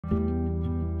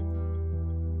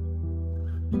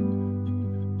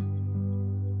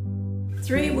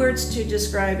Three words to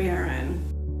describe Erin: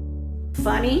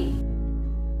 funny,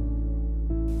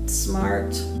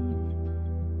 smart,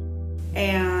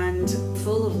 and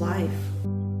full of life.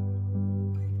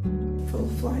 Full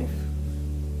of life.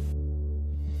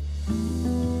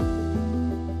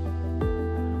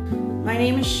 My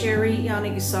name is Sherry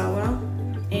Yanagisawa,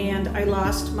 and I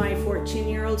lost my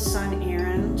 14-year-old son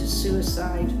Erin to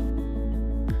suicide.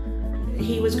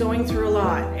 He was going through a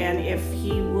lot, and if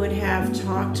he would have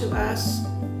talked to us,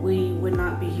 we would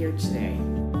not be here today.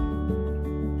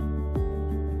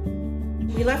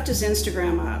 We left his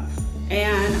Instagram up,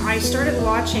 and I started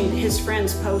watching his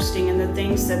friends posting and the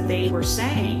things that they were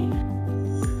saying.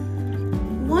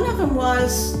 One of them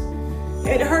was,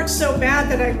 "It hurts so bad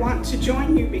that I want to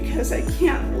join you because I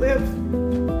can't live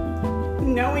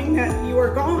knowing that you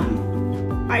are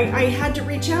gone." I had to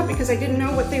reach out because I didn't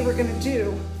know what they were going to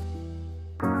do.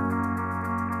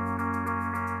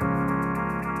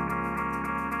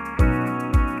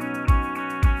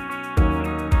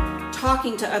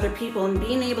 Talking to other people and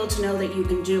being able to know that you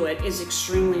can do it is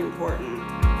extremely important.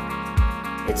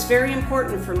 It's very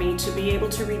important for me to be able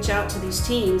to reach out to these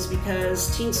teens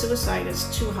because teen suicide is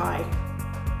too high.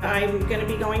 I'm going to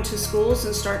be going to schools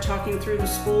and start talking through the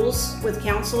schools with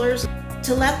counselors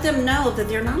to let them know that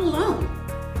they're not alone.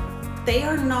 They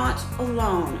are not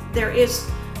alone. There is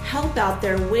help out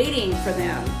there waiting for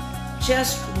them.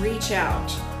 Just reach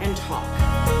out and talk.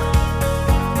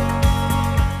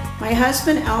 My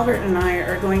husband Albert and I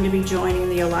are going to be joining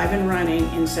the Alive and Running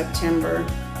in September.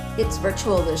 It's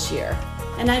virtual this year.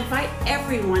 And I invite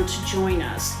everyone to join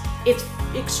us. It's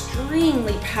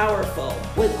extremely powerful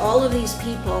with all of these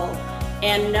people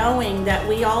and knowing that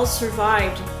we all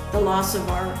survived the loss of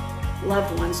our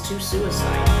loved ones to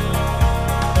suicide.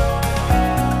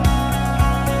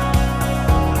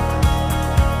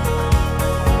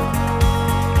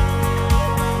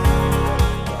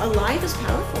 Alive is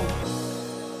powerful.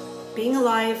 Being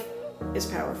alive is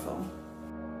powerful.